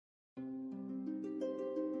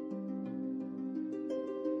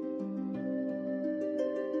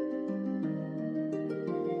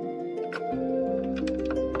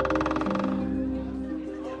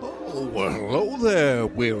Hello there,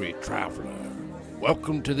 weary traveler.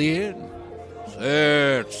 Welcome to the inn.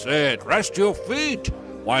 Sit, rest your feet.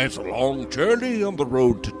 Why, it's a long journey on the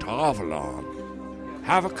road to Tarvalon.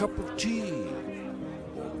 Have a cup of tea,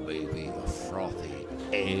 or maybe a frothy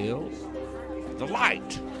ale. The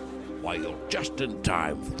light. Why, you're just in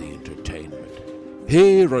time for the entertainment.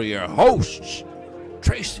 Here are your hosts,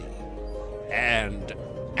 Tracy and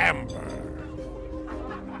Amber.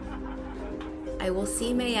 I will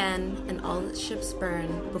see Mayenne and all its ships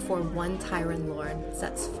burn before one tyrant lord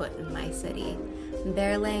sets foot in my city.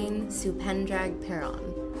 Berlain Supendrag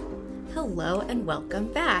Perron. Hello and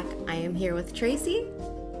welcome back. I am here with Tracy,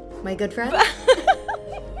 my good friend.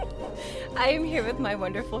 I am here with my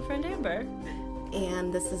wonderful friend Amber.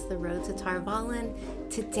 And this is The Road to Tarvalon.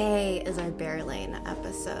 Today is our Berlain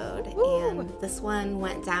episode. Woo. And this one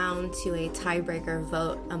went down to a tiebreaker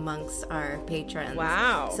vote amongst our patrons.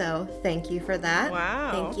 Wow. So thank you for that.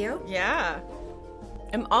 Wow. Thank you. Yeah.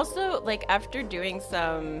 I'm also, after doing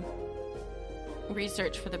some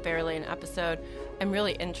research for the Berlain episode, I'm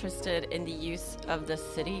really interested in the use of the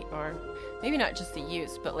city, or maybe not just the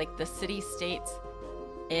use, but the city-states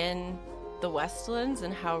in the Westlands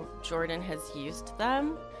and how Jordan has used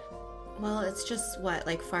them. Well, it's just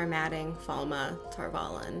Farmadding, Falma,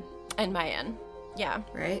 Tarvalon. And Mayenne. Yeah.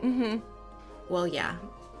 Right? Mm-hmm. Well, yeah.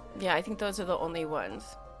 Yeah, I think those are the only ones.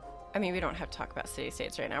 I mean, we don't have to talk about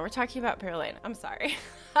city-states right now. We're talking about Berlain. I'm sorry.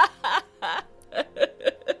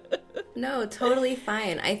 No, totally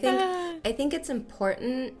fine. I think it's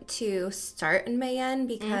important to start in Mayenne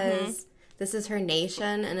because this is her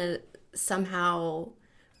nation and it somehow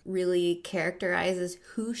really characterizes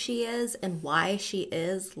who she is and why she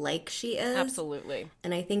is like she is. Absolutely.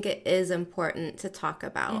 And I think it is important to talk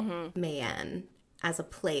about Mayenne as a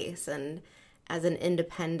place and as an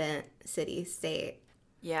independent city-state.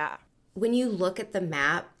 Yeah. When you look at the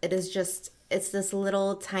map, it's this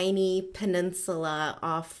little tiny peninsula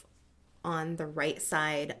off on the right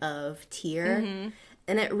side of Tyr.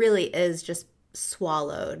 And it really is just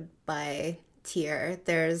swallowed by Tyr.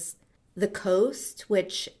 There's the coast,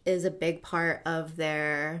 which is a big part of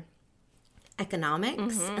their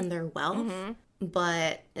economics and their wealth,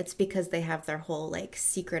 but it's because they have their whole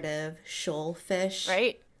secretive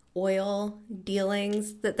shoalfish oil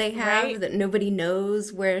dealings that they have that nobody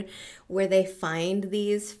knows where they find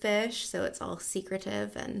these fish, so it's all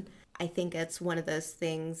secretive. And I think it's one of those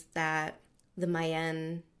things that the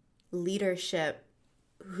Mayenne leadership,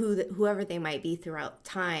 whoever they might be throughout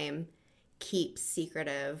time, keeps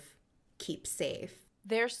secretive, keep safe.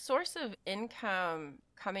 Their source of income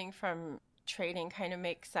coming from trading kind of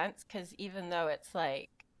makes sense because even though it's a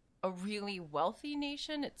really wealthy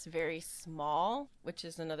nation, it's very small, which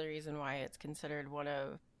is another reason why it's considered one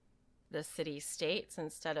of the city-states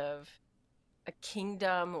instead of a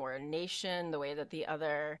kingdom or a nation, the way that the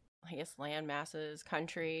other, land masses,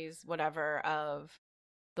 countries, whatever, of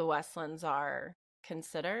the Westlands are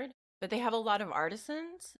considered. But they have a lot of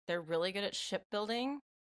artisans. They're really good at shipbuilding.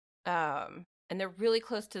 And they're really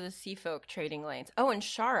close to the sea folk trading lanes. Oh, and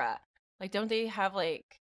Shara. Don't they have,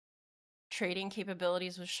 trading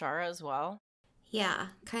capabilities with Shara as well? Yeah,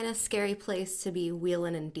 kind of scary place to be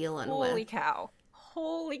wheeling and dealing with.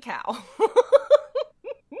 Holy cow.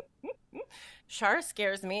 Shara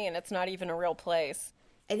scares me, and it's not even a real place.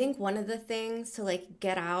 I think one of the things to,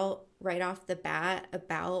 get out right off the bat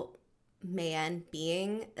about Mayenne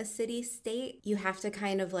being a city-state, you have to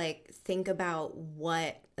kind of think about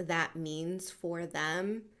what that means for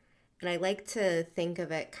them. And I like to think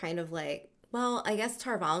of it kind of well, I guess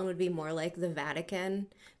Tarvalon would be more like the Vatican.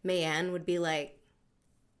 Mayenne would be like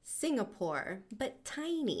Singapore, but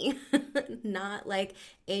tiny. Not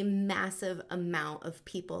a massive amount of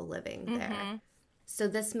people living there. So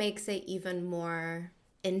this makes it even more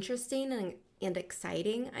interesting and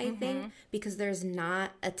exciting, I think, because there's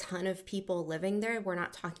not a ton of people living there. We're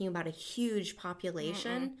not talking about a huge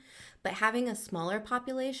population, but having a smaller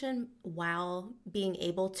population while being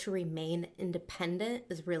able to remain independent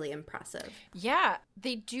is really impressive. Yeah,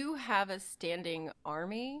 they do have a standing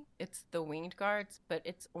army. It's the Winged Guards, but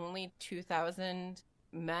it's only 2,000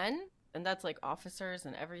 men, and that's officers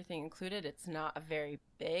and everything included. It's not a very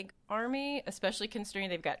big army, especially considering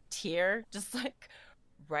they've got Tyr just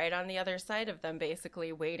right on the other side of them,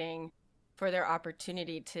 basically waiting for their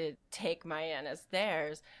opportunity to take Mayenne as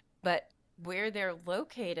theirs. But where they're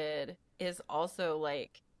located is also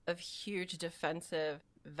of huge defensive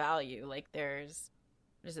value. There's,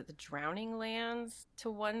 the Drowning Lands to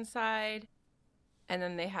one side, and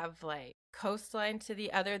then they have coastline to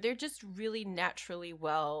the other. They're just really naturally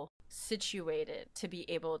well situated to be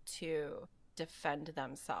able to defend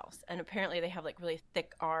themselves. And apparently they have really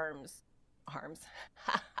thick arms arms,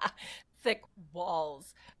 thick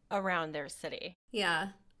walls around their city. Yeah.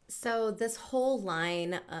 So this whole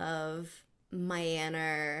line of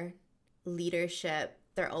Myanmar leadership,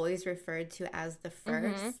 they're always referred to as the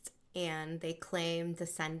first, and they claim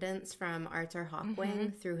descendants from Arthur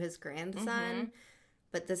Hawkwing through his grandson.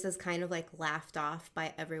 But this is kind of like laughed off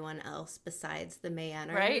by everyone else besides the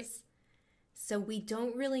Myanmars. Right. So we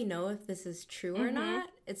don't really know if this is true or not.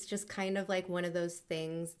 It's just kind of like one of those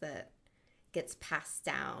things that gets passed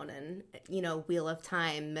down and, you know, Wheel of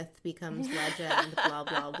Time, myth becomes legend, blah,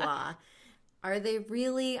 blah, blah. Are they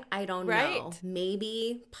really? I don't know.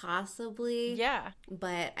 Maybe, possibly. Yeah.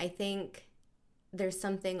 But I think there's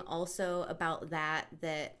something also about that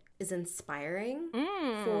is inspiring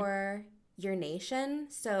for your nation.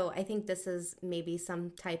 So I think this is maybe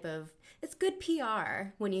some type of, it's good PR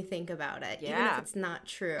when you think about it, even if it's not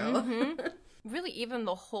true. Really, even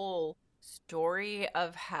the whole story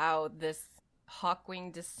of how this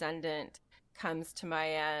Hawkwing descendant comes to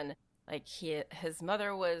Mayan, like his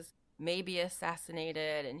mother was maybe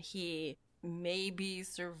assassinated and he maybe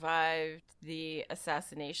survived the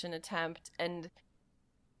assassination attempt. And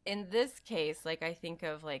in this case, like, I think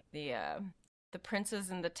of like the princes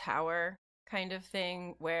in the tower kind of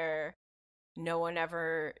thing, where no one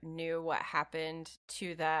ever knew what happened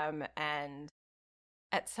to them, and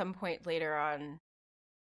at some point later on,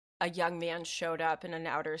 a young man showed up in an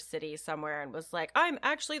outer city somewhere and was like, I'm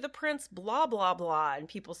actually the prince, blah, blah, blah. And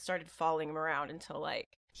people started following him around until,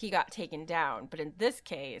 like, he got taken down. But in this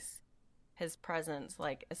case, his presence,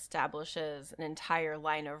 like, establishes an entire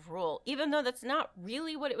line of rule, even though that's not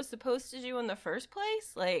really what it was supposed to do in the first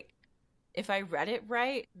place. Like, if I read it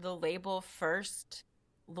right, the label First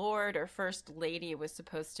Lord or First Lady was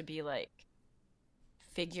supposed to be, like,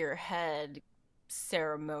 figurehead,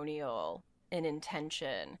 ceremonial in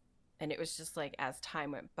intention. And it was just like, as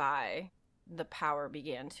time went by, the power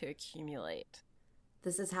began to accumulate.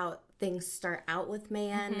 This is how things start out with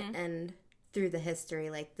Mayan, and through the history,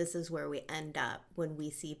 like, this is where we end up when we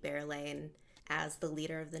see Berlain as the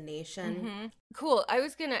leader of the nation. Cool. I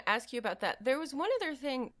was going to ask you about that. There was one other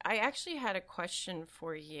thing. I actually had a question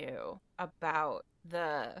for you about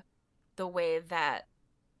the way that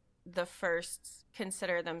the firsts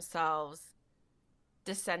consider themselves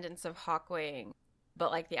descendants of Hawkwing,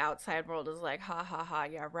 but like the outside world is like, ha ha ha,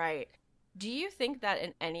 yeah, right. Do you think that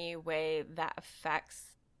in any way that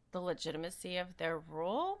affects the legitimacy of their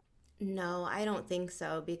rule? No, I don't think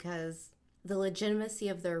so, because the legitimacy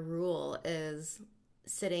of their rule is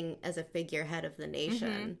sitting as a figurehead of the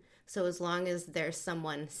nation. So as long as there's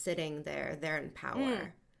someone sitting there, they're in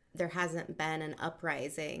power. There hasn't been an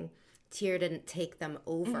uprising. Tyr didn't take them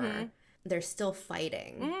over. They're still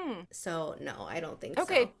fighting. So, no, I don't think so.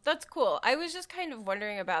 Okay, that's cool. I was just kind of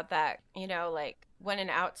wondering about that. You know, like, when an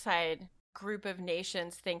outside group of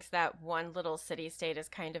nations thinks that one little city-state is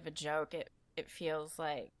kind of a joke, it feels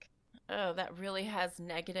like, oh, that really has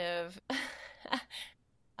negative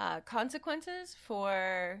consequences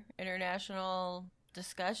for international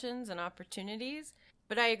discussions and opportunities.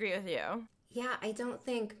 But I agree with you. Yeah, I don't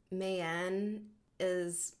think Mayan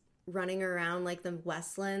is running around like the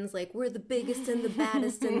Westlands, like, we're the biggest and the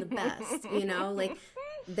baddest and the best, you know? Like,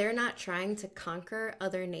 they're not trying to conquer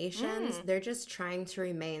other nations. They're just trying to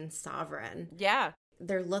remain sovereign. Yeah.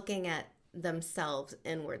 They're looking at themselves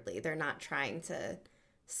inwardly. They're not trying to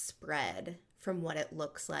spread from what it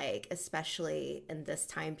looks like, especially in this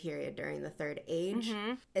time period during the Third Age.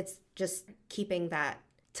 It's just keeping that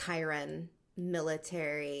tyrant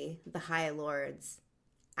military, the High Lords,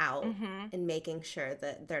 out and making sure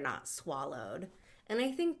that they're not swallowed. And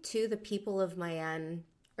I think, too, the people of Mayan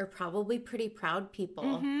are probably pretty proud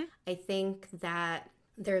people. I think that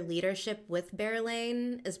their leadership with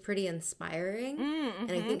Berlain is pretty inspiring,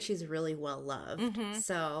 and I think she's really well loved.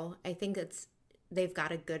 So I think they've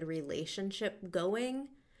got a good relationship going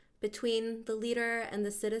between the leader and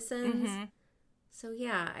the citizens. So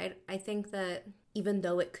yeah, I think that even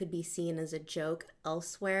though it could be seen as a joke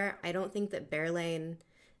elsewhere, I don't think that Berlain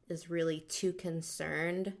is really too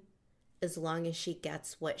concerned as long as she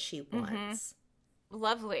gets what she wants.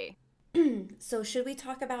 Lovely. So should we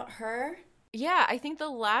talk about her? Yeah, I think the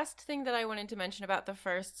last thing that I wanted to mention about the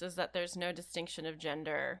first is that there's no distinction of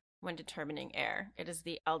gender when determining heir. It is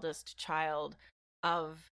the eldest child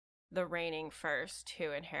of the reigning first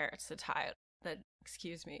who inherits the title.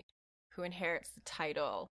 Who inherits the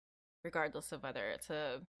title, regardless of whether it's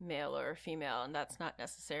a male or a female, and that's not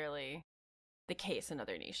necessarily the case in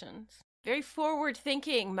other nations. Very forward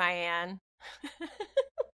thinking, Mayan.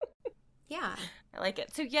 Yeah. I like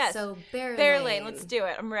it. So yes, so Berlain, let's do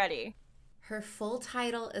it. I'm ready. Her full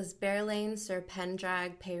title is Berlain Ser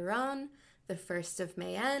Pendrag Peyron, the first of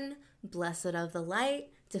Mayenne, blessed of the light,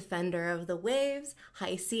 defender of the waves,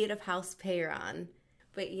 high seat of House Peyron.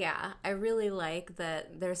 But yeah, I really like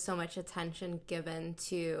that there's so much attention given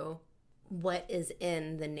to what is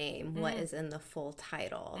in the name, what is in the full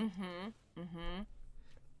title.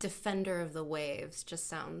 Defender of the Waves just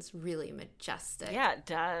sounds really majestic. Yeah, it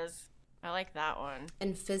does. I like that one.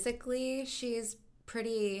 And physically, she's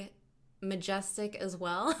pretty majestic as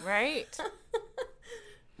well. Right?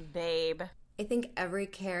 Babe. I think every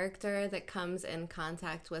character that comes in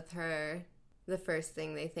contact with her, the first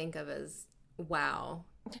thing they think of is, wow,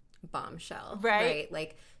 bombshell. Right?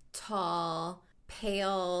 Like tall,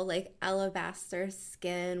 pale, like alabaster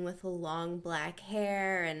skin with long black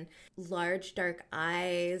hair and large dark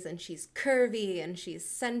eyes, and she's curvy and she's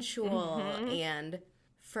sensual, and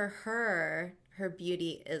for her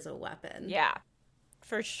beauty is a weapon. Yeah,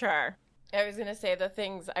 for sure. I was gonna say the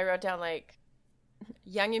things I wrote down, like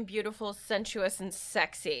young and beautiful, sensuous and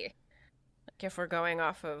sexy. Like if we're going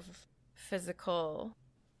off of physical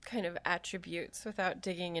kind of attributes without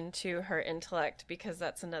digging into her intellect, because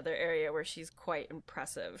that's another area where she's quite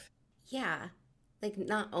impressive. Yeah. Like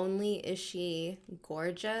not only is she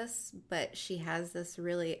gorgeous, but she has this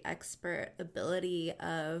really expert ability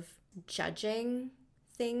of judging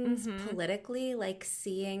things politically, like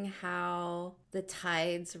seeing how the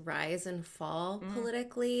tides rise and fall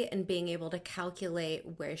politically and being able to calculate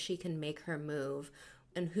where she can make her move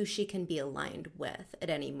and who she can be aligned with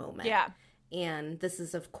at any moment. Yeah. And this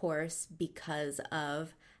is, of course, because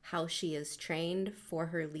of how she is trained for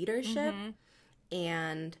her leadership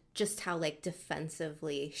and just how, like,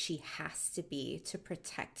 defensively she has to be to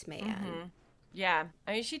protect Mayenne. Yeah.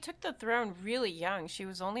 I mean, she took the throne really young. She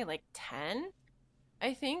was only, like, 10,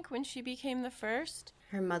 I think, when she became the first.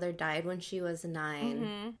 Her mother died when she was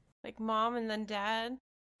 9. Like, mom and then dad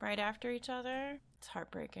right after each other. It's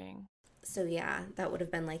heartbreaking. So, yeah, that would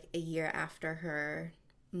have been, like, a year after her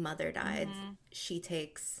mother died. She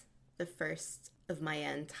takes the first of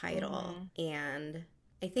Mayenne title. And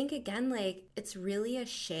I think, again, like, it's really a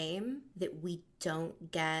shame that we don't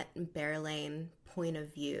get Berelain point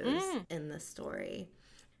of views in the story.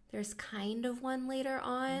 There's kind of one later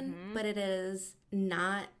on, but it is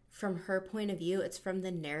not from her point of view. It's from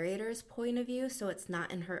the narrator's point of view, so it's not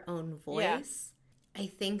in her own voice. I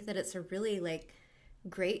think that it's a really, like,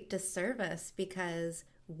 great disservice because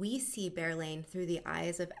we see Berelain through the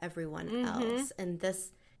eyes of everyone else, and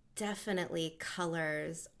this definitely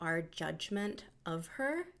colors our judgment of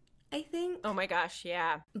her, I think. Oh my gosh,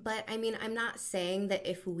 yeah. But I mean, I'm not saying that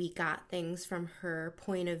if we got things from her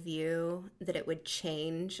point of view that it would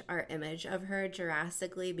change our image of her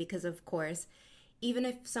drastically, because of course, even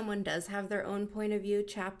if someone does have their own point of view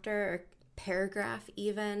chapter or paragraph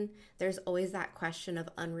even, there's always that question of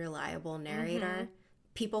unreliable narrator.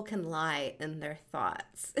 People can lie in their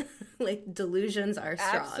thoughts. Like, delusions are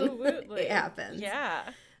strong. Absolutely. It happens. Yeah.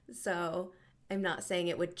 So I'm not saying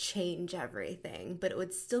it would change everything, but it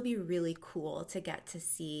would still be really cool to get to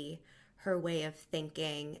see her way of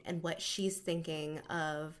thinking and what she's thinking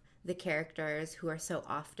of the characters who are so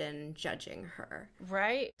often judging her.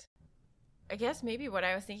 Right. I guess maybe what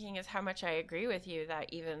I was thinking is how much I agree with you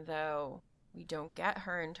that even though we don't get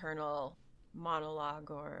her internal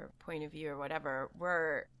monologue or point of view or whatever,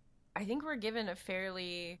 I think we're given a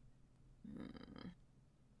fairly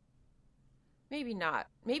maybe not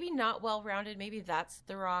well-rounded, maybe that's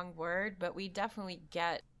the wrong word, but we definitely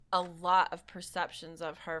get a lot of perceptions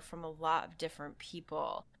of her from a lot of different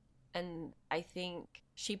people. And I think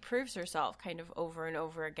she proves herself kind of over and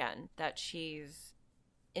over again that she's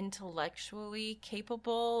intellectually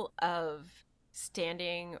capable of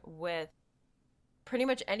standing with pretty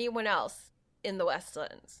much anyone else in the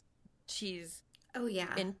Westlands. She's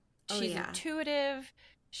intuitive.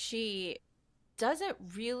 She doesn't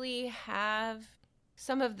really have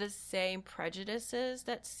some of the same prejudices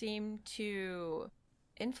that seem to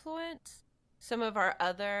influence some of our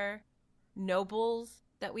other nobles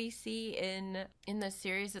that we see in the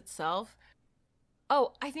series itself.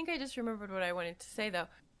 Oh, I think I just remembered what I wanted to say, though.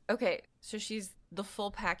 Okay, so she's the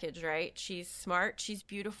full package, right? She's smart, she's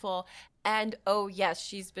beautiful, and oh yes,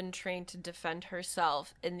 she's been trained to defend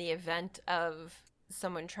herself in the event of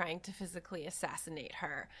someone trying to physically assassinate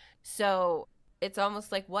her. So it's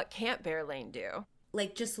almost like, what can't Berelain do?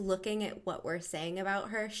 Like, just looking at what we're saying about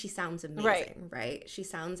her, she sounds amazing, right? She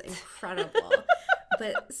sounds incredible.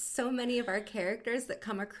 But so many of our characters that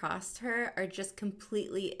come across her are just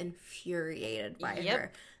completely infuriated by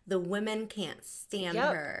her. The women can't stand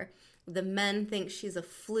her. The men think she's a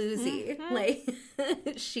floozy. Like,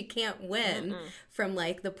 she can't win from,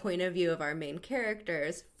 like, the point of view of our main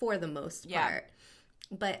characters for the most part.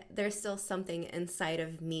 But there's still something inside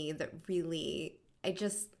of me that really,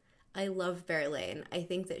 I love Verlaine. I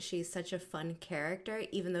think that she's such a fun character,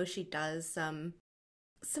 even though she does some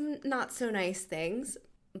not so nice things.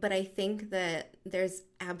 But I think that there's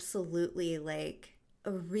absolutely like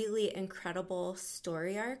a really incredible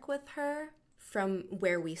story arc with her from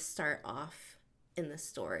where we start off in the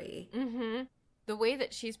story. Mm-hmm. The way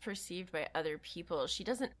that she's perceived by other people, she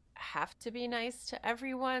doesn't have to be nice to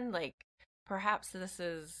everyone. Like, perhaps this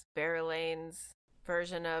is Verlaine's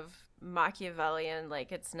version of Machiavellian.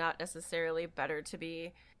 Like, it's not necessarily better to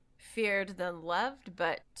be feared than loved,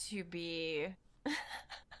 but to be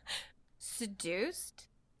seduced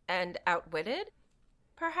and outwitted,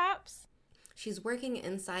 perhaps. She's working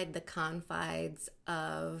inside the confines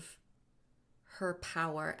of her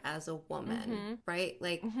power as a woman, right?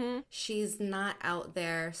 Like, she's not out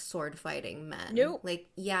there sword fighting men. Nope. Like,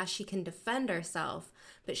 yeah, she can defend herself,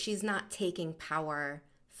 but she's not taking power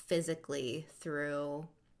physically through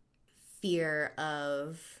fear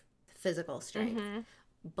of physical strength.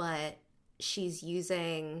 But she's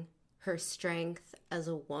using her strength as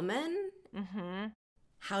a woman,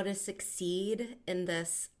 how to succeed in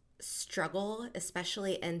this struggle,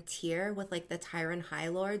 especially in Tyr with like the Tyrant High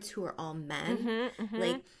Lords who are all men.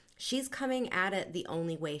 Like, she's coming at it the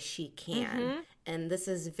only way she can. And this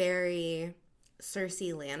is very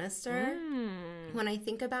Cersei Lannister when I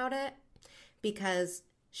think about it, because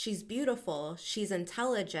she's beautiful, she's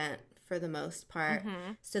intelligent for the most part.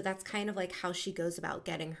 So that's kind of like how she goes about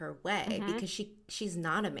getting her way, because she's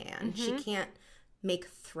not a man. She can't make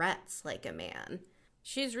threats like a man.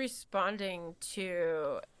 She's responding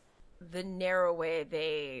to the narrow way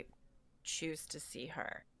they choose to see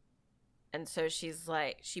her. And so she's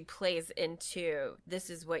like, she plays into, this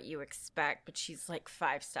is what you expect, but she's like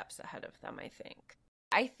 5 steps ahead of them, I think.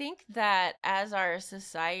 I think that as our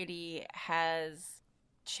society has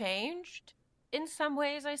changed in some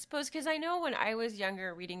ways, I suppose, because I know when I was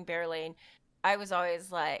younger reading Verlaine, I was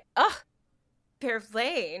always like, ugh,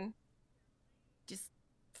 Verlaine, just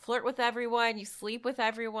flirt with everyone, you sleep with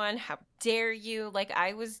everyone, how dare you? Like,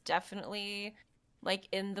 I was definitely like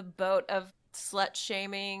in the boat of slut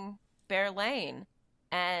shaming Verlaine.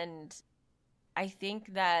 And I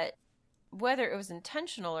think that whether it was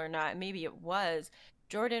intentional or not, maybe it was,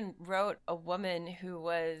 Jordan wrote a woman who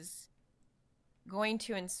was going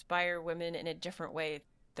to inspire women in a different way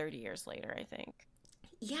 30 years later, I think.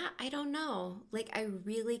 Yeah, I don't know. Like, I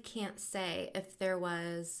really can't say if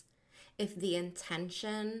the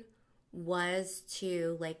intention was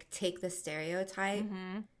to like take the stereotype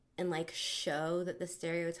and like show that the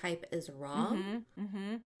stereotype is wrong.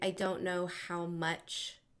 I don't know how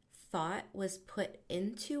much thought was put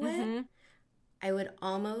into it. I would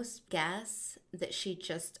almost guess that she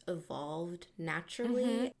just evolved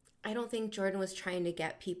naturally. I don't think Jordan was trying to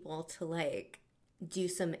get people to like do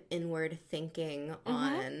some inward thinking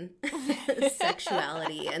on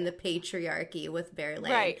sexuality and the patriarchy with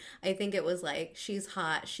Verlaine. Right. I think it was like, she's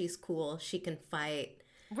hot, she's cool, she can fight.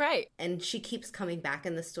 Right. And she keeps coming back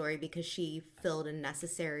in the story because she filled a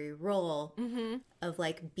necessary role of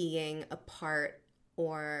like being a part,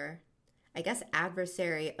 or I guess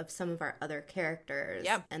adversary, of some of our other characters.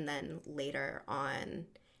 Yeah. And then later on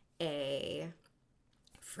a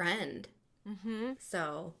friend.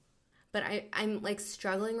 So, but I'm like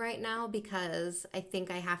struggling right now because I think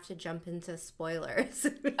I have to jump into spoilers.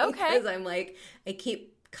 Because I'm like, I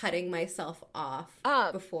keep cutting myself off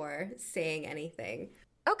before saying anything.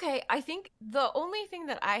 Okay, I think the only thing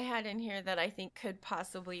that I had in here that I think could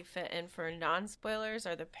possibly fit in for non-spoilers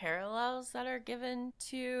are the parallels that are given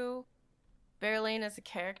to Verlaine as a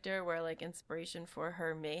character, where like inspiration for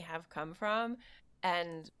her may have come from.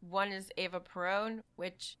 And one is Eva Peron,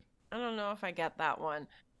 which I don't know if I get that one.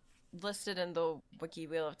 Listed in the Wiki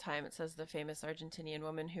Wheel of Time, it says the famous Argentinian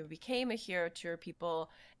woman who became a hero to her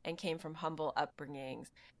people and came from humble upbringings.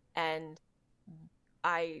 And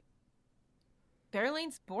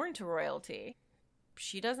Verlaine's born to royalty.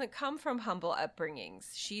 She doesn't come from humble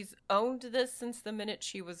upbringings. She's owned this since the minute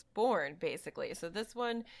she was born, basically. So this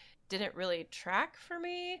one didn't really track for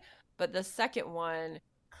me. But the second one,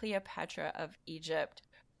 Cleopatra of Egypt,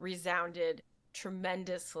 resounded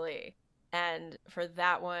tremendously. And for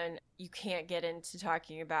that one, you can't get into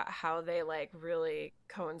talking about how they like really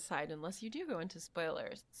coincide unless you do go into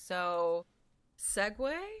spoilers. So,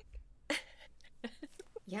 segue?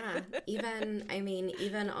 Yeah,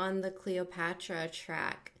 even on the Cleopatra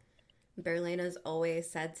track, Verlaine is always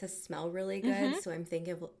said to smell really good. So I'm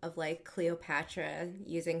thinking of like Cleopatra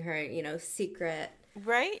using her, secret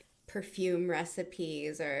perfume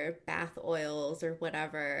recipes or bath oils or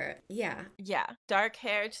whatever. Yeah. Yeah. Dark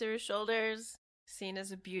hair to her shoulders, seen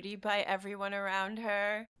as a beauty by everyone around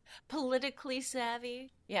her, politically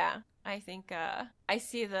savvy. Yeah, I think I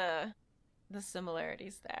see the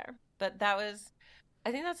similarities there. But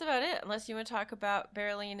I think that's about it, unless you want to talk about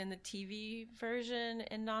Berylene in the TV version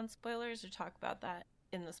in non-spoilers, or talk about that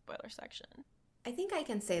in the spoiler section. I think I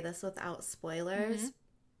can say this without spoilers. Mm-hmm.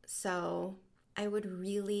 So I would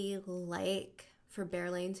really like for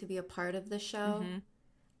Berylene to be a part of the show. Mm-hmm.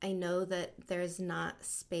 I know that there's not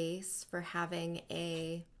space for having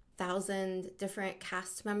 1,000 different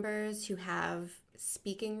cast members who have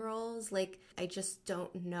speaking roles. Like, I just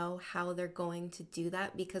don't know how they're going to do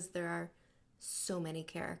that because there are so many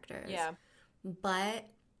characters. Yeah. But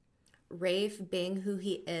Rafe being who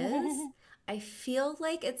he is, I feel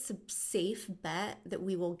like it's a safe bet that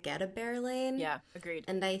we will get a Berylene. Yeah, agreed.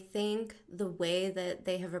 And I think the way that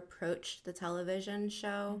they have approached the television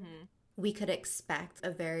show, we could expect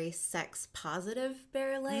a very sex-positive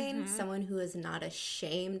Berylene, someone who is not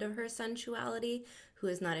ashamed of her sensuality, who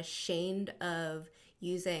is not ashamed of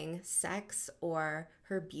using sex or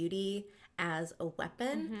her beauty as a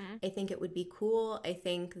weapon. I think it would be cool. I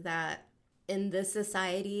think that in this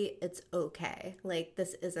society, it's okay. Like,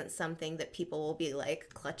 this isn't something that people will be, like,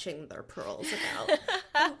 clutching their pearls about.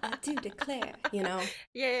 Oh, I do declare, you know?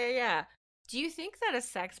 Yeah. Do you think that a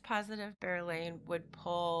sex-positive Berylene would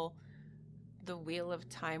pull the Wheel of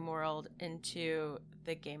Time world into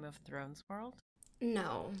the Game of Thrones world?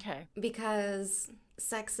 No. Okay. Because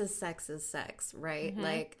sex is sex, right?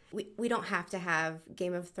 Like, we don't have to have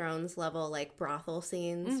Game of Thrones level, like, brothel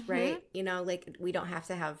scenes, right? You know, like, we don't have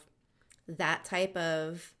to have that type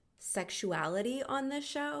of sexuality on this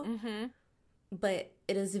show. But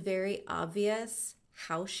it is very obvious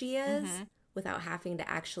how she is without having to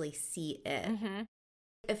actually see it.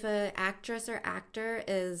 If an actress or actor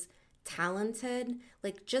is talented,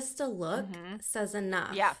 like, just a look says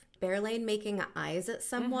enough. Yeah. Berylene making eyes at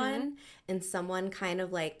someone and someone kind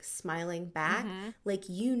of like smiling back, like,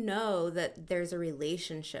 you know that there's a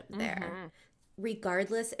relationship there.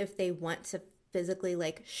 Regardless if they want to physically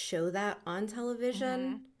like show that on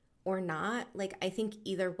television or not, like, I think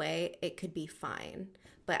either way it could be fine.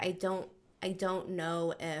 But I don't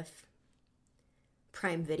know if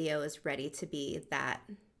Prime Video is ready to be that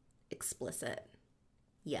explicit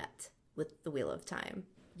yet with the Wheel of Time.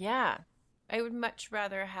 Yeah. I would much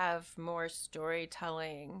rather have more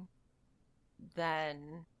storytelling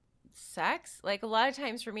than sex. Like, a lot of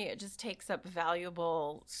times for me, it just takes up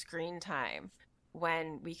valuable screen time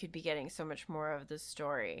when we could be getting so much more of the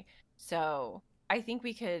story. So I think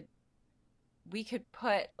we could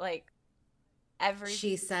put like every...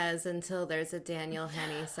 She says, until there's a Daniel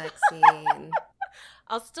Henney sex scene.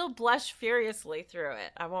 I'll still blush furiously through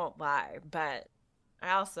it. I won't lie, but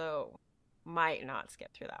I also might not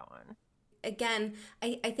skip through that one. Again,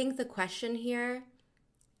 I think the question here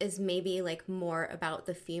is maybe like more about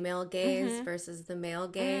the female gaze versus the male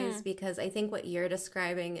gaze, because I think what you're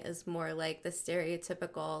describing is more like the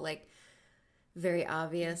stereotypical, like, very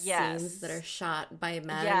obvious scenes that are shot by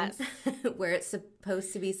men, where it's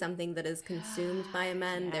supposed to be something that is consumed by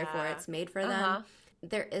men, therefore it's made for them.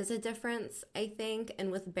 There is a difference, I think, and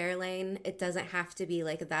with Berylene, it doesn't have to be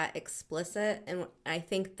like that explicit, and I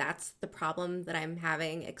think that's the problem that I'm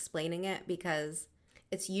having explaining it, because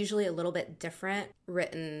it's usually a little bit different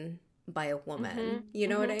written by a woman. You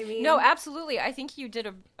know what I mean? No, absolutely. I think you did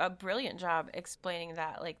a brilliant job explaining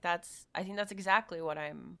that. Like, I think that's exactly what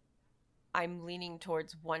I'm leaning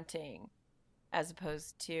towards wanting, as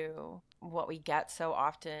opposed to what we get so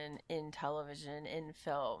often in television, in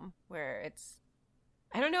film, where it's,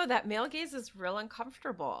 I don't know, that male gaze is real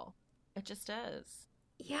uncomfortable. It just is.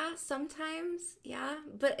 Yeah, sometimes. Yeah.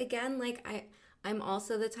 But again, like, I'm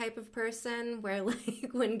also the type of person where, like,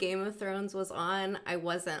 when Game of Thrones was on, I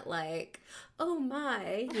wasn't like, oh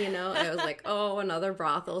my, you know? I was like, oh, another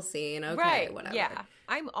brothel scene. Okay, right, whatever. Yeah,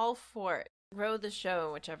 I'm all for it. Row the show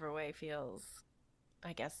in whichever way feels,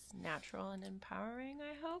 I guess, natural and empowering,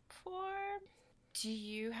 I hope for. Do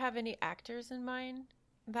you have any actors in mind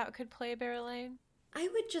that could play Berylene? I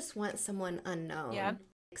would just want someone unknown. Yeah.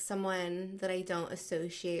 Like someone that I don't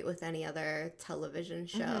associate with any other television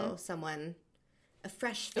show. Someone, a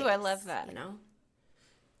fresh face. Ooh, I love that. You know?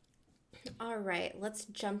 All right, let's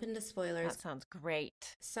jump into spoilers. That sounds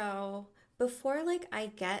great. So before, like, I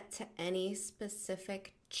get to any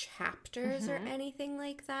specific chapters or anything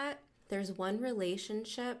like that, there's one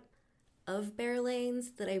relationship of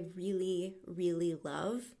Berylene's that I really, really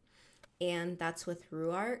love, and that's with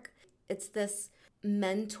Rhuarc. It's this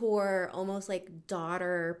mentor, almost like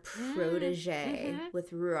daughter protege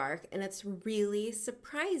with Rhuarc, and it's really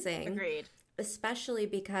surprising. Agreed. Especially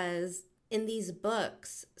because in these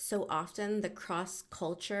books, so often the cross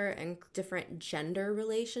culture and different gender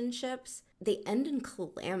relationships, they end in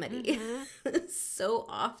calamity so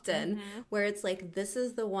often, where it's like, this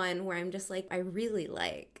is the one where I'm just like, I really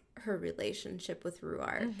like her relationship with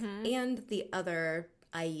Ruark and the other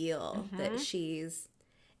Aiel that she's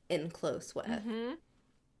in close with.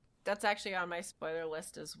 That's actually on my spoiler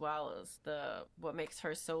list as well, is what makes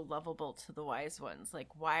her so lovable to the Wise Ones. Like,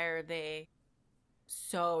 why are they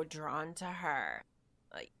so drawn to her?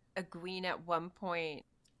 Like, Egwene at one point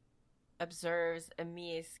observes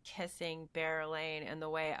Amis kissing Berelain in the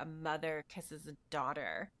way a mother kisses a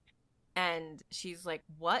daughter. And she's like,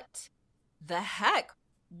 what the heck?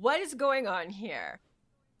 What is going on here?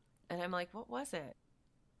 And I'm like, what was it?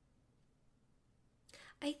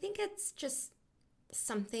 I think it's just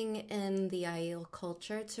something in the Aiel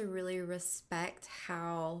culture to really respect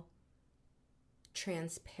how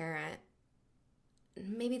transparent,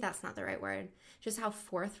 maybe that's not the right word, just how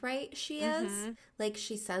forthright she is. Like,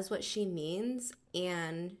 she says what she means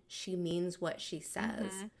and she means what she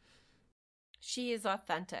says. She is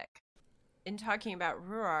authentic. In talking about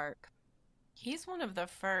Ruark, he's one of the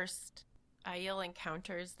first Aiel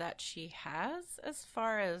encounters that she has, as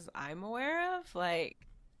far as I'm aware of. Like,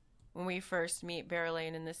 when we first meet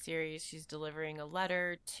Berelain in the series, she's delivering a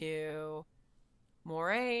letter to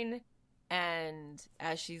Moraine, and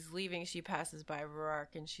as she's leaving, she passes by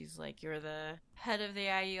Ruark, and she's like, you're the head of the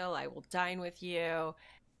Aiel, I will dine with you.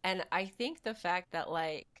 And I think the fact that,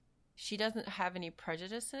 like, she doesn't have any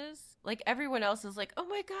prejudices. Like, everyone else is like, oh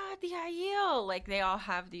my god, the Aiel! Like, they all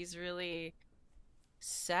have these really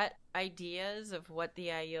set ideas of what the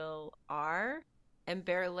Aiel are, and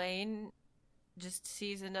Berelain just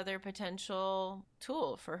sees another potential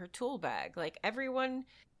tool for her tool bag. Like, everyone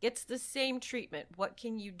gets the same treatment. What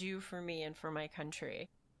can you do for me and for my country?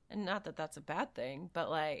 And not that that's a bad thing, but,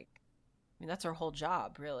 like, I mean, that's her whole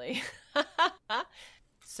job, really.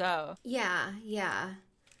 So. Yeah.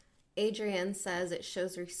 Adrian says it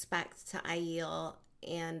shows respect to Aiel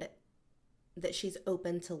and that she's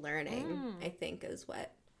open to learning, I think is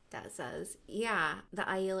what that says. Yeah, the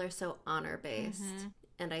Aiel are so honor-based.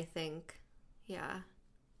 And I think, yeah,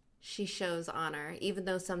 she shows honor, even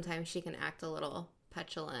though sometimes she can act a little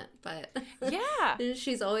petulant, but yeah,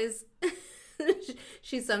 she's always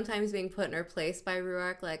she's sometimes being put in her place by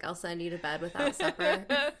Ruark, like, I'll send you to bed without supper.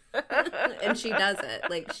 And she does it.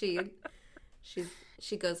 Like, she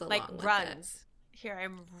goes along, like, with runs it. Here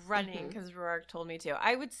I'm running because Ruark told me to.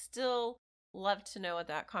 I would still love to know what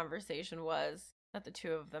that conversation was that the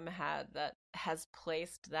two of them had that has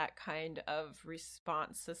placed that kind of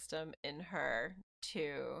response system in her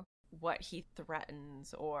to what he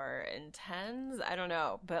threatens or intends. I don't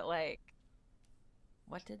know, but, like,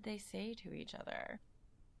 what did they say to each other?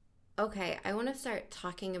 Okay, I want to start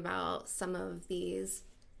talking about some of these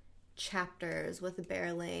chapters with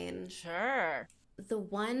Berelain. Sure. The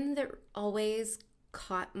one that always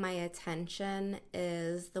caught my attention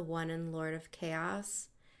is the one in Lord of Chaos,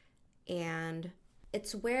 and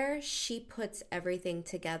it's where she puts everything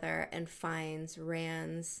together and finds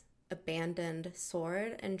Rand's abandoned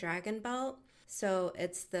sword and dragon belt. So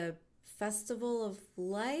it's the Festival of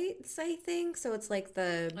Lights, I think. So it's like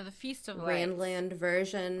the Feast of Lights, Randland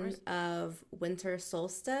version of Winter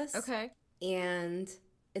Solstice. Okay. And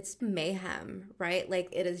it's mayhem, right? Like,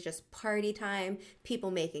 it is just party time,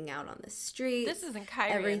 people making out on the street. This is in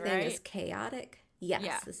Cairhien, everything right? is chaotic. Yes,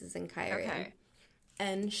 yeah. This is in Cairhien. Okay.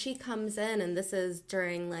 And she comes in, and this is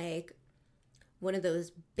during, like, one of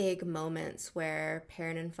those big moments where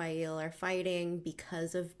Perrin and Fael are fighting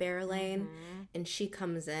because of Berelain. And she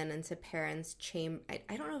comes in into Perrin's chamber.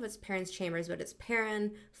 I don't know if it's Perrin's chambers, but it's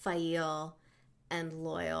Perrin, Fael, and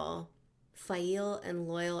Loial. Fael and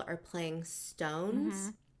Loial are playing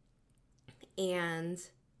stones. And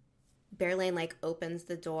Berelain, like, opens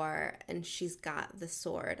the door, and she's got the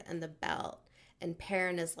sword and the belt. And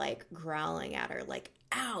Perrin is, like, growling at her, like,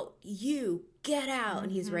 out, you, get out.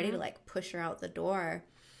 And he's ready to, like, push her out the door.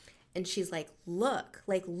 And she's like, look,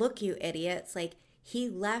 you idiots. Like, he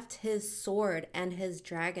left his sword and his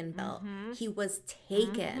dragon belt. He was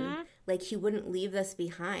taken. Like, he wouldn't leave this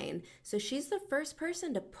behind. So she's the first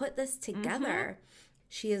person to put this together.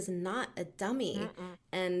 She is not a dummy.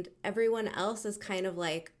 And everyone else is kind of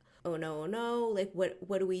like, oh no, like,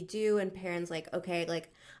 what do we do? And Perrin's like, okay,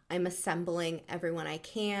 like, I'm assembling everyone I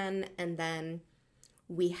can. And then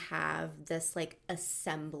we have this, like,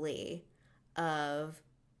 assembly of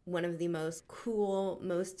one of the most cool,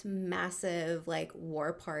 most massive, like,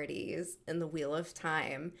 war parties in the Wheel of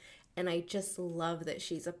Time. And I just love that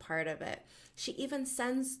she's a part of it. She even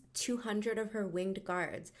sends 200 of her winged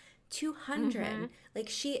guards. 200. Like,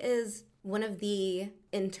 she is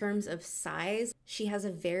in terms of size, she has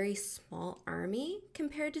a very small army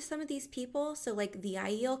compared to some of these people. So, like, the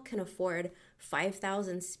Aiel can afford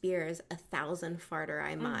 5,000 spears, 1,000 Farder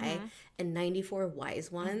Mai, and 94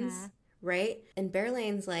 wise ones, right? And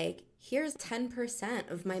Berlane's like, here's 10%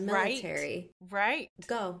 of my military. Right.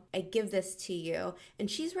 Go. I give this to you. And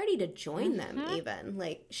she's ready to join them even.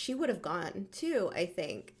 Like, she would have gone too, I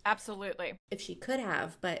think. Absolutely. If she could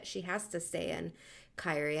have, but she has to stay in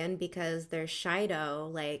Cairhien because there's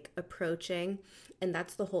Shido, like, approaching. And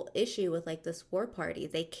that's the whole issue with, like, this war party.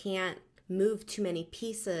 They can't move too many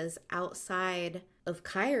pieces outside of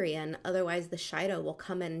Cairhien. Otherwise, the Shido will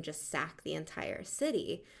come in and just sack the entire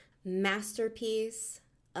city. Masterpiece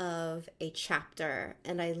of a chapter.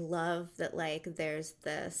 And I love that, like, there's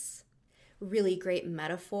this really great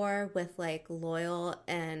metaphor with, like, Loial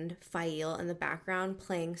and Faile in the background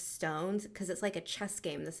playing stones, because it's like a chess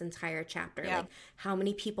game this entire chapter. Like, how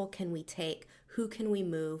many people can we take? Who can we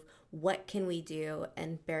move? What can we do?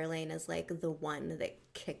 And Berlain is like the one that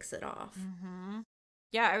kicks it off.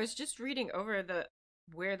 Yeah, I was just reading over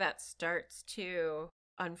where that starts to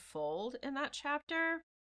unfold in that chapter,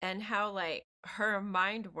 and how, like, her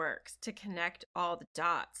mind works to connect all the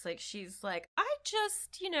dots. Like, she's like, I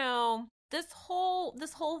just, this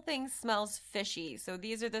whole thing smells fishy. So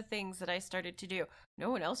these are the things that I started to do. No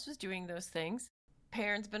one else was doing those things.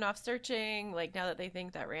 Perrin's been off searching, like, now that they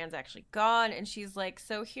think that Rand's actually gone. And she's like,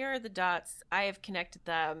 so here are the dots. I have connected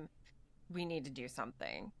them. We need to do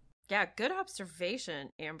something. Yeah, good observation,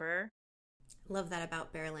 Amber. Love that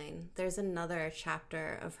about Berlain. There's another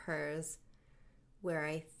chapter of hers where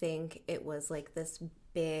I think it was like this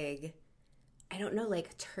big, I don't know,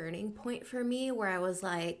 like, turning point for me, where I was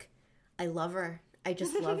like, I love her. I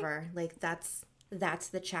just love her. Like, that's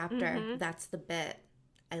the chapter. That's the bit.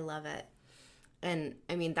 I love it. And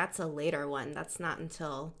I mean, that's a later one. That's not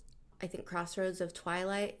until, I think, Crossroads of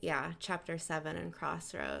Twilight. Yeah, chapter 7 in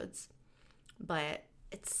Crossroads. But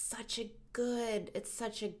it's such a good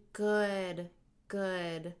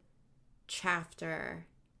chapter.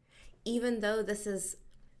 Even though this is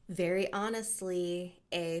very honestly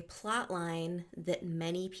a plot line that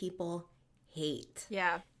many people hate.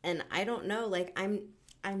 Yeah. And I don't know, like,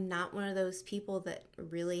 I'm not one of those people that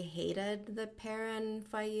really hated the Perrin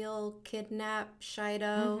Faile kidnap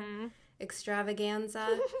Shido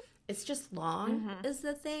extravaganza. It's just long is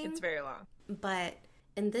the thing. It's very long. But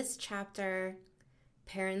in this chapter,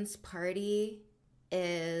 Perrin's party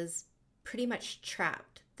is pretty much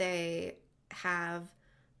trapped. They have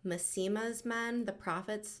Massima's men, the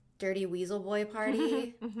Prophet's Dirty Weasel Boy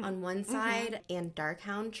party on one side and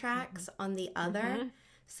Darkhound tracks on the other.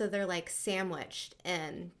 So they're, like, sandwiched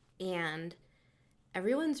in, and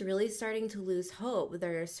everyone's really starting to lose hope.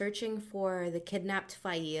 They're searching for the kidnapped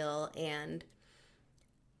Faile and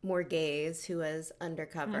Morghese, who is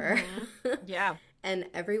undercover. Yeah. And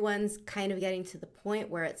everyone's kind of getting to the point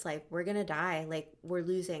where it's like, we're going to die. Like, we're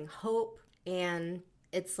losing hope. And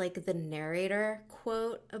it's like the narrator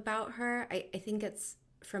quote about her. I think it's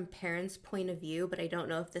from Perrin's point of view, but I don't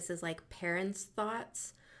know if this is, like, Perrin's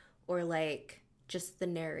thoughts or, like, just the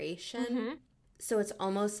narration. So it's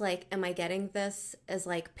almost like, am I getting this as,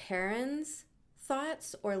 like, Perrin's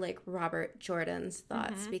thoughts or, like, Robert Jordan's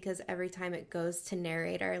thoughts? Because every time it goes to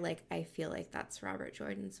narrator, like, I feel like that's Robert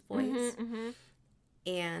Jordan's voice.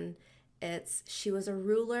 And it's, she was a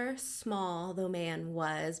ruler, small though man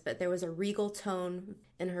was, but there was a regal tone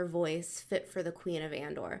in her voice fit for the Queen of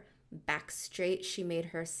Andor. Back straight, she made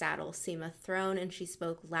her saddle seem a throne, and she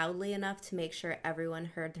spoke loudly enough to make sure everyone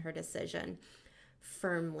heard her decision,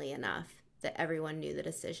 firmly enough that everyone knew the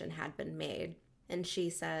decision had been made. And she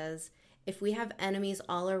says, if we have enemies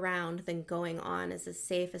all around, then going on is as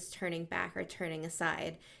safe as turning back or turning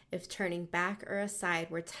aside. If turning back or aside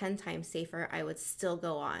were 10 times safer, I would still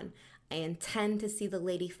go on. I intend to see the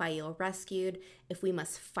Lady Faile rescued. If we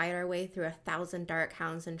must fight our way through 1,000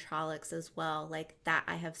 Darkhounds and Trollocs as well, like that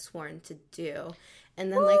I have sworn to do.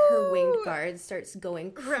 And then, like, her winged guard starts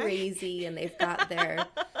going crazy, and they've got their...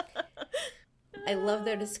 I love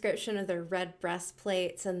their description of their red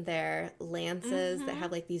breastplates and their lances that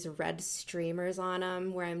have, like, these red streamers on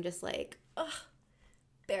them, where I'm just like, ugh,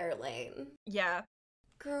 Berlain. Yeah.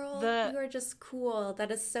 Girl, you are just cool.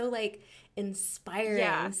 That is so, like, inspiring.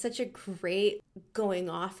 Yeah. Such a great going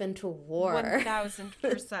off into war.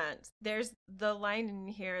 1,000%. There's the line in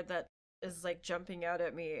here that is, like, jumping out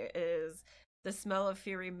at me is... The smell of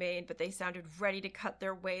fear remained, but they sounded ready to cut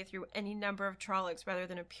their way through any number of Trollocs rather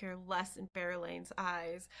than appear less in Berlain's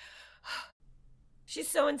eyes. She's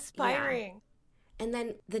so inspiring. Yeah. And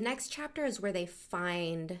then the next chapter is where they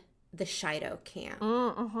find the Shido camp.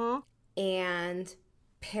 And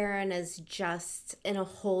Perrin is just in a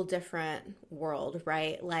whole different world,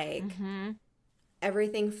 right? Like,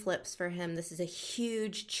 everything flips for him. This is a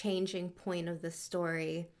huge changing point of the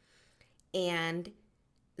story. And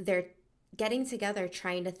they're getting together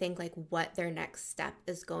trying to think, like, what their next step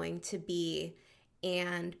is going to be.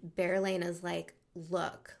 And Berelain is like,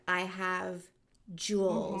 look, I have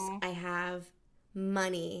jewels. I have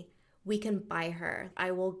money. We can buy her.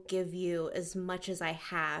 I will give you as much as I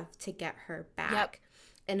have to get her back. Yep.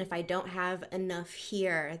 And if I don't have enough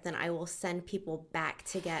here, then I will send people back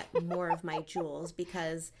to get more of my jewels,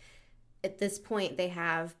 because at this point they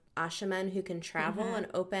have Ashaman who can travel and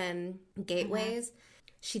open gateways.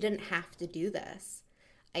 She didn't have to do this.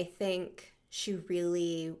 I think she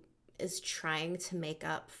really is trying to make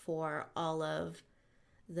up for all of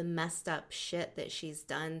the messed up shit that she's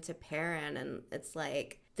done to Perrin. And it's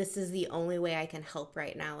like, this is the only way I can help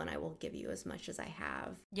right now, and I will give you as much as I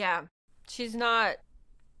have. Yeah. She's not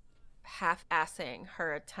half-assing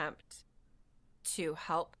her attempt to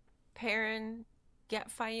help Perrin get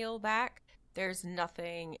Faile back. There's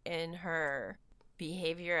nothing in her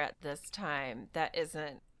behavior at this time that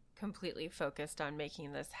isn't completely focused on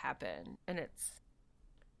making this happen. And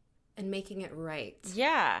making it right.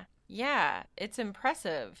 Yeah. It's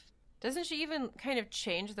impressive. Doesn't she even kind of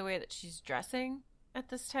change the way that she's dressing at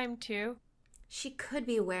this time too? She could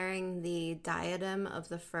be wearing the diadem of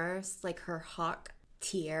the first, like her hawk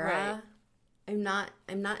tiara. Right.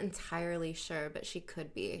 I'm not entirely sure, but she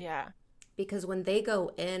could be. Yeah. Because when they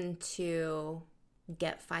go in to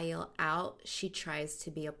get Faile out, she tries to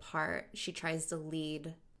be a part. She tries to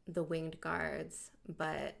lead the winged guards,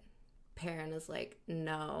 but Perrin is like,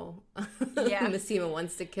 no. Yeah. Masema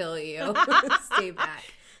wants to kill you. Stay back.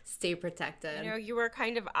 Stay protected. You were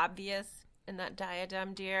kind of obvious in that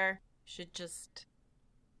diadem, dear.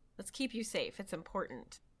 Let's keep you safe. It's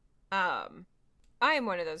important. I am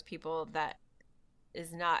one of those people that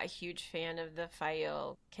is not a huge fan of the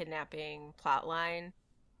Faile kidnapping plotline,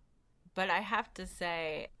 but I have to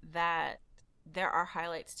say that there are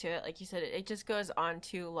highlights to it. Like you said, it just goes on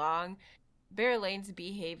too long. Berelain's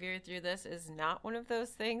behavior through this is not one of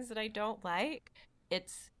those things that I don't like. I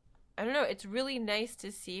don't know, it's really nice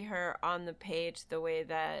to see her on the page the way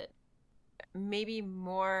that maybe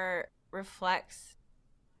more reflects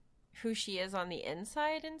who she is on the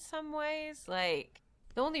inside in some ways. Like,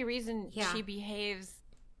 the only reason she behaves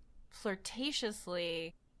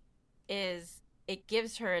flirtatiously is it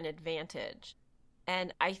gives her an advantage.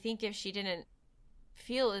 And I think if she didn't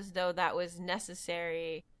feel as though that was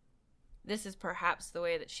necessary, this is perhaps the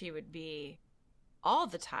way that she would be all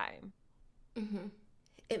the time.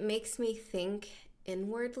 It makes me think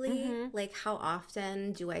inwardly. Like, how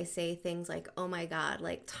often do I say things like, oh my God,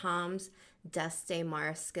 like Tom's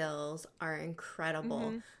Destemar skills are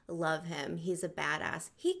incredible. Love him. He's a badass.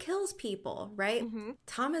 He kills people, right?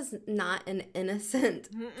 Tom is not an innocent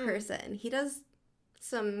person. He does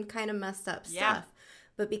some kind of messed up stuff.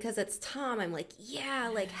 But because it's Tom, I'm like, yeah,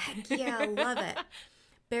 like, heck yeah, love it.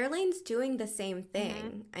 Berelain's doing the same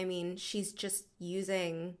thing. I mean, she's just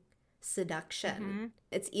using seduction.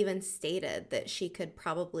 It's even stated that she could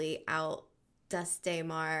probably out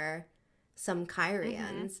Destemar some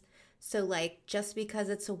Kyrians. So, like, just because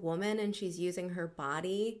it's a woman and she's using her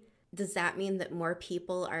body, does that mean that more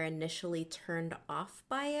people are initially turned off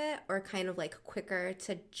by it, or kind of like quicker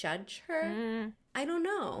to judge her? I don't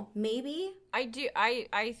know. Maybe. I do.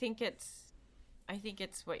 I think it's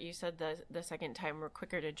what you said the second time. We're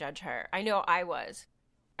quicker to judge her. I know I was.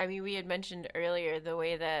 I mean, we had mentioned earlier the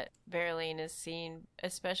way that Berelain is seen,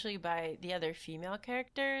 especially by the other female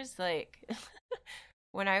characters. Like,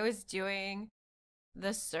 when I was doing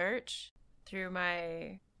the search through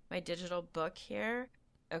my digital book here.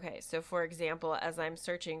 Okay, so for example, as I'm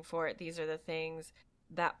searching for it, these are the things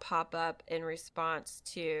that pop up in response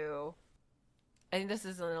to, I think this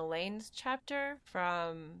is in Elaine's chapter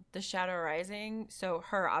from The Shadow Rising. So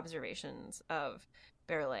her observations of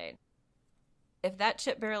Berelain. If that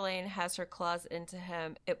chip Berelain has her claws into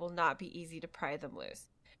him, it will not be easy to pry them loose.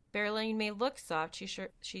 Berelain may look soft.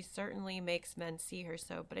 She certainly makes men see her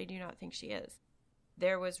so, but I do not think she is.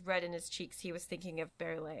 There was red in his cheeks. He was thinking of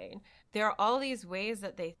Berelain. There are all these ways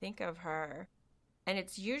that they think of her, and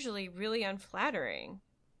it's usually really unflattering.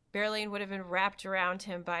 Berelain would have been wrapped around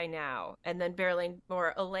him by now. And then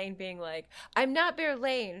Elaine being like, I'm not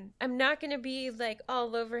Berelain. I'm not going to be, like,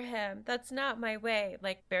 all over him. That's not my way.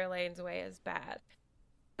 Like, Berelain's way is bad.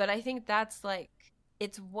 But I think that's, like,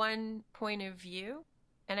 it's one point of view,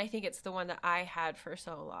 and I think it's the one that I had for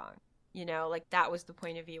so long. You know, like, that was the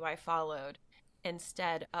point of view I followed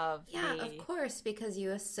instead of of course, because you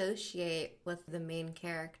associate with the main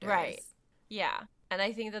characters. Right. Yeah. And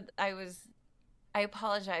I think that I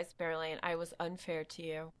apologize, Berlane. I was unfair to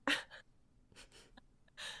you.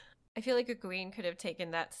 I feel like Egwene could have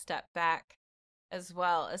taken that step back as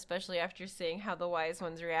well, especially after seeing how the wise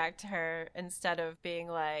ones react to her, instead of being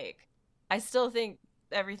like, I still think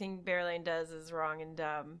everything Berlane does is wrong and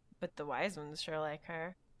dumb, but the wise ones sure like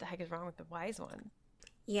her. The heck is wrong with the wise one?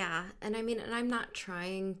 Yeah, and I mean, and I'm not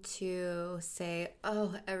trying to say,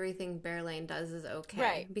 oh, everything Berlane does is okay.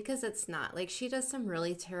 Right. Because it's not. Like, she does some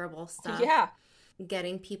really terrible stuff. Yeah.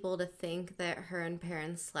 Getting people to think that her and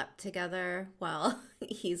Perrin slept together while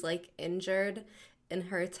he's, like, injured in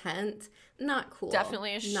her tent. Not cool.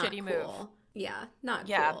 Definitely a Not shitty cool. move. Yeah, not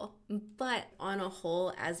Yeah. cool. But on a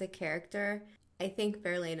whole, as a character, I think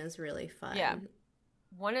Berlane is really fun. Yeah.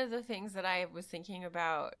 One of the things that I was thinking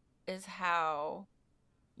about is how,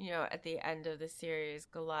 at the end of the series,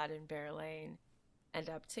 Galad and Berlane end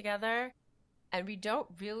up together. And we don't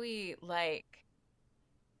really,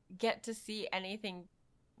 get to see anything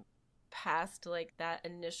past, that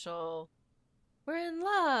initial, we're in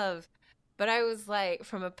love. But I was like,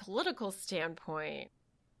 from a political standpoint,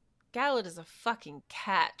 Galad is a fucking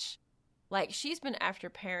catch. Like, she's been after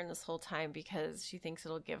Perrin this whole time because she thinks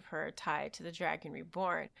it'll give her a tie to the Dragon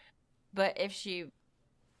Reborn. But if she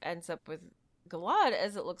ends up with Galad,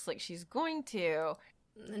 as it looks like she's going to...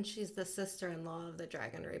 And she's the sister-in-law of the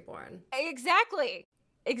Dragon Reborn. Exactly.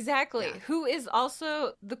 Yeah. Who is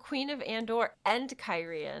also the Queen of Andor and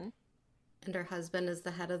Kyrian. And her husband is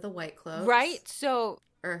the head of the White Cloaks. Right? So...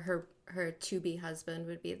 Or her to-be husband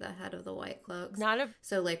would be the head of the White Cloaks.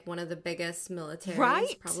 So, like, one of the biggest militaries,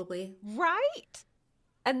 Right. probably. Right.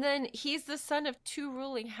 And then he's the son of 2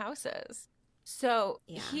 ruling houses. So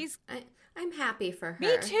Yeah. he's... I'm happy for her.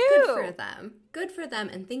 Me too. Good for them. Good for them.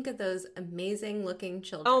 And think of those amazing-looking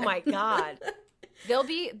children. Oh, my God. They'll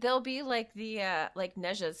be like the, like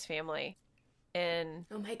Neja's family. And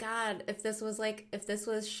oh, my God. If this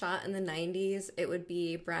was shot in the 90s, it would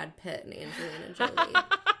be Brad Pitt and Angelina Jolie.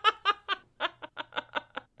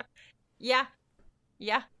 Yeah.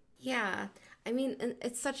 Yeah. Yeah. I mean, and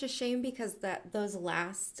it's such a shame because those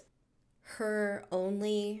last, her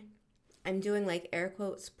only, I'm doing like air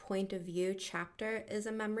quotes, point of view chapter is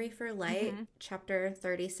A Memory for Light, chapter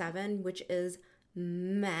 37, which is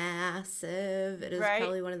massive. It is Right.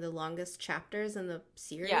 probably one of the longest chapters in the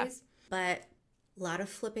series. Yeah. But a lot of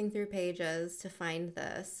flipping through pages to find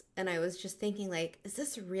this. And I was just thinking, like, is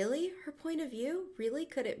this really her point of view? Really?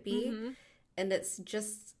 Could it be? And it's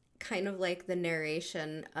just kind of like the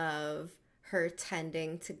narration of her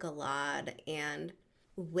tending to Galad and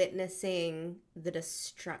witnessing the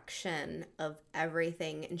destruction of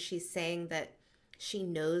everything. And she's saying that she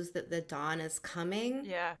knows that the dawn is coming.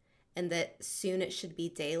 Yeah. And that soon it should be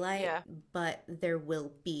daylight, Yeah. but there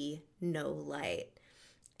will be no light.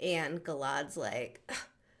 And Galad's like,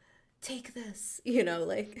 take this,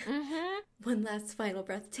 like one last final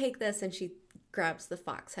breath, take this. And she grabs the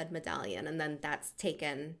Foxhead medallion, and then that's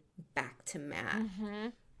taken back to Matt.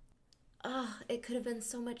 Oh, it could have been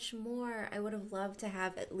so much more. I would have loved to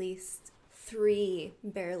have at least 3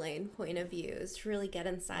 Berlane point of views to really get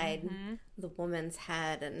inside the woman's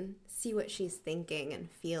head and see what she's thinking and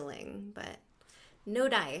feeling. But no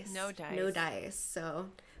dice. No dice. No dice. So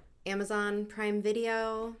Amazon Prime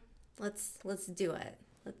Video, let's do it.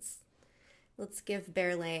 Let's give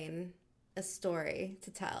Berlane a story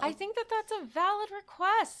to tell. I think that that's a valid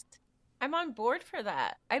request. I'm on board for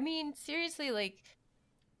that. I mean, seriously,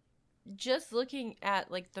 just looking at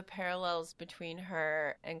the parallels between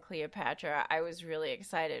her and Cleopatra, I was really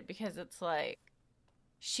excited because it's like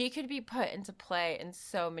she could be put into play in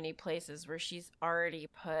so many places where she's already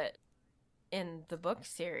put in the book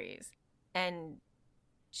series, and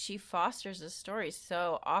she fosters a story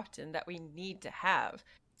so often that we need to have.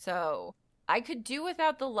 So I could do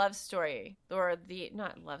without the love story, or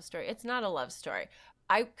not love story. It's not a love story.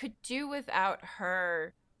 I could do without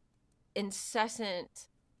her incessant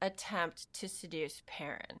attempt to seduce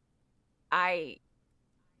Perrin. I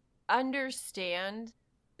understand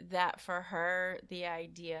that for her, the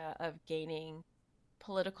idea of gaining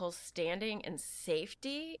political standing and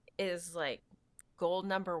safety is goal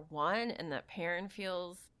number 1, and that Perrin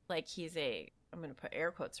feels like he's I'm going to put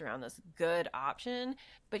air quotes around this, good option,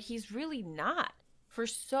 but he's really not, for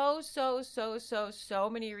so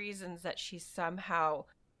many reasons that she's somehow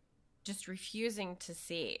just refusing to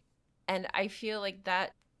see. And I feel like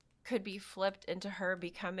that could be flipped into her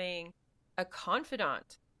becoming a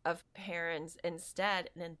confidant of Perrin's instead,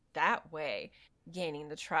 and in that way gaining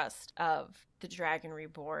the trust of the Dragon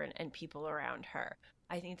Reborn and people around her.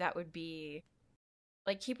 I think that would be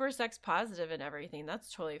keep her sex positive and everything.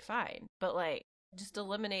 That's totally fine. But Just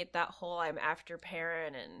eliminate that whole I'm after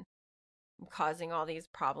parent and I'm causing all these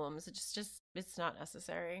problems. It's not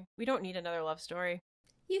necessary. We don't need another love story.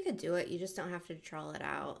 You could do it. You just don't have to draw it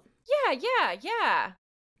out. Yeah.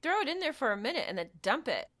 Throw it in there for a minute and then dump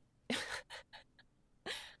it.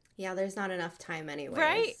 Yeah, there's not enough time anyway.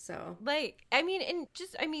 Right? So, like,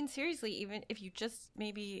 seriously, even if you just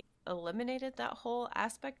maybe eliminated that whole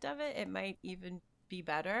aspect of it, it might even be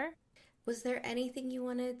better. Was there anything you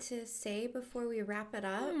wanted to say before we wrap it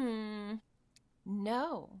up?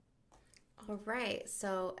 No. All right.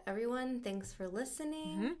 So, everyone, thanks for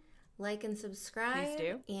listening. Like and subscribe. Please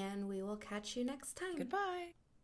do. And we will catch you next time. Goodbye.